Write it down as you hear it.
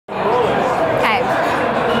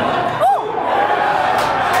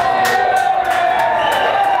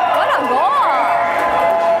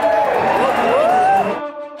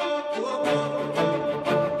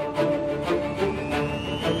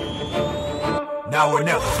Now or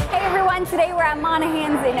never. Hey everyone, today we're at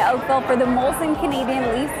Monaghan's in Oakville for the Molson Canadian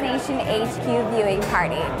Leafs Nation HQ viewing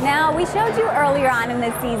party. Now, we showed you earlier on in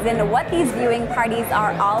the season what these viewing parties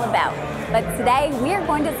are all about. But today, we are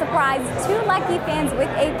going to surprise two lucky fans with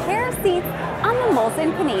a pair of seats on the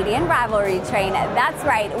Molson Canadian rivalry train. That's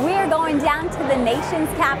right, we are going down to the nation's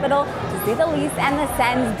capital to see the Leafs and the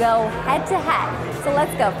Sens go head to head. So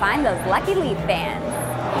let's go find those lucky Leaf fans.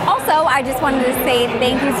 Also, I just wanted to say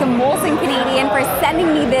thank you to Molson Canadian for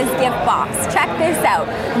sending me this gift box. Check this out.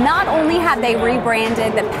 Not only have they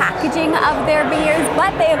rebranded the packaging of their beers,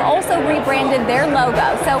 but they have also rebranded their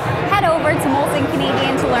logo. So head over to Molson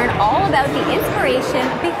Canadian to learn all about the inspiration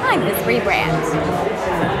behind this rebrand.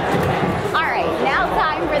 All right, now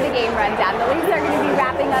time for the game rundown. The Leafs are going to be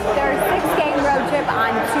wrapping up their 6-game road trip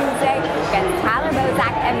on Tuesday against Tyler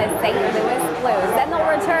Bozak and the St. Louis Blues. Then they'll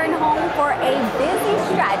return home for a busy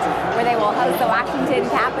stretch where they will host the Washington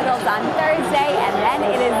Capitals on Thursday, and then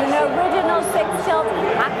it is an original 6-tilt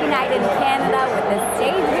hockey night in Canada with the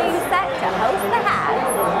stage being set to host the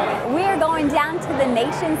Habs. We are going down to the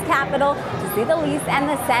nation's capital to see the Leafs and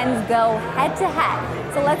the Sens go head to head.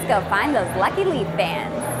 So let's go find those lucky Leaf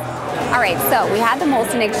fans. All right, so we had the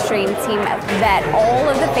Molson Extreme team vet all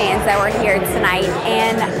of the fans that were here tonight,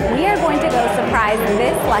 and we are going to go surprise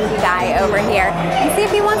this lucky guy over here and see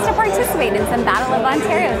if he wants to participate in some Battle of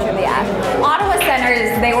Ontario trivia. Ottawa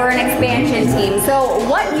Senators, they were an expansion team. So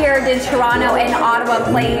what year did Toronto and Ottawa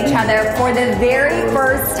play each other for the very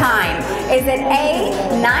first time? Is it A,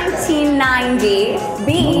 1990,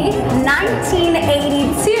 B,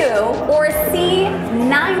 1982, or C,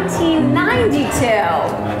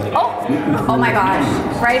 1992? Oh my gosh.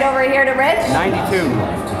 Right over here to Rich. 92.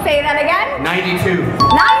 Say that again. 92.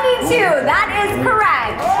 92, that is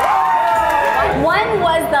correct. When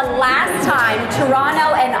was the last time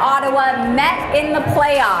Toronto and Ottawa met in the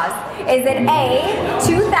playoffs? Is it A,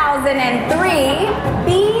 2003,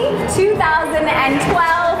 B,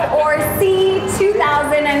 2012, or C,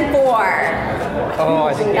 2004? Oh,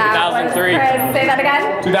 I think 2003. Say that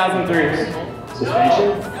again. 2003.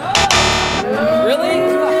 Really?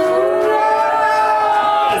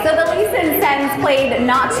 So the Leafs and Sens played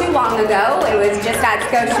not too long ago. It was just at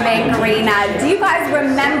Scotiabank Arena. Do you guys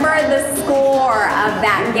remember the score of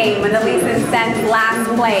that game when the Leafs and Sens last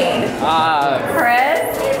played? Chris?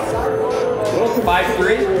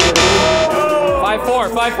 5-3? 5-4,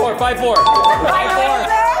 5-4, 5-4.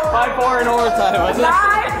 5-4 in overtime, wasn't it?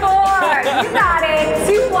 5-4. You got it.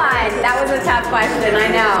 2-1. That was a tough question, I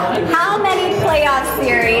know. How many playoff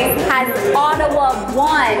series has Ottawa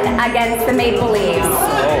won against the Maple Leafs?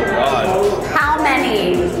 Oh, God. How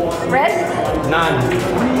many? Rich? None.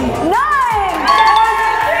 None! That was a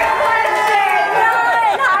trick question!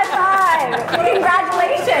 None! High five!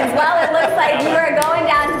 Congratulations! Well, it looks like you are going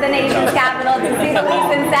down to the nation's capital to see the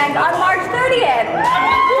Leafs and Sens on March 30th.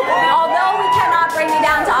 Although we cannot bring you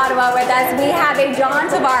down to Ottawa with us, we have a John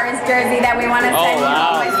Tavares jersey that we want to send you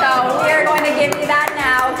home. So we are going to give you that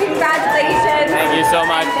now. Congratulations. Thank you so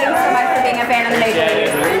much. Thanks so much for being a fan of the Maple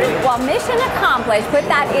Leafs. Well, mission accomplished. Put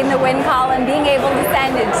that in the win column, being able to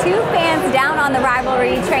send two fans down on the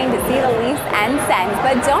rivalry train to see the Leafs and Sens.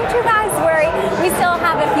 But don't you guys worry, we still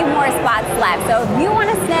have a few more spots left. So if you want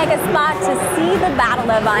to snag a spot to see the Battle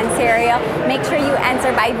of Ontario, make sure you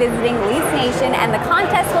enter by visiting Leafs Nation, and the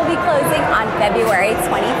contest will be closing on February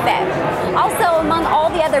 25th. Also, among all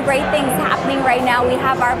the other great things happening right now, we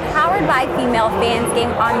have our Powered by Female Fans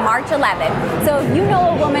game on March 11th. So if you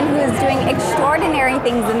know a woman who is doing extraordinary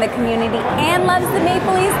things in the community and loves the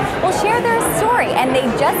Maple Leafs, well, share their story, and they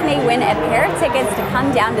just may win a pair of tickets to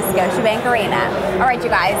come down to Scotiabank Arena. All right, you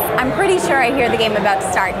guys, I'm pretty sure I hear the game about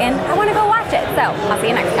to start, and I want to go watch it. So I'll see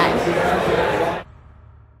you next time.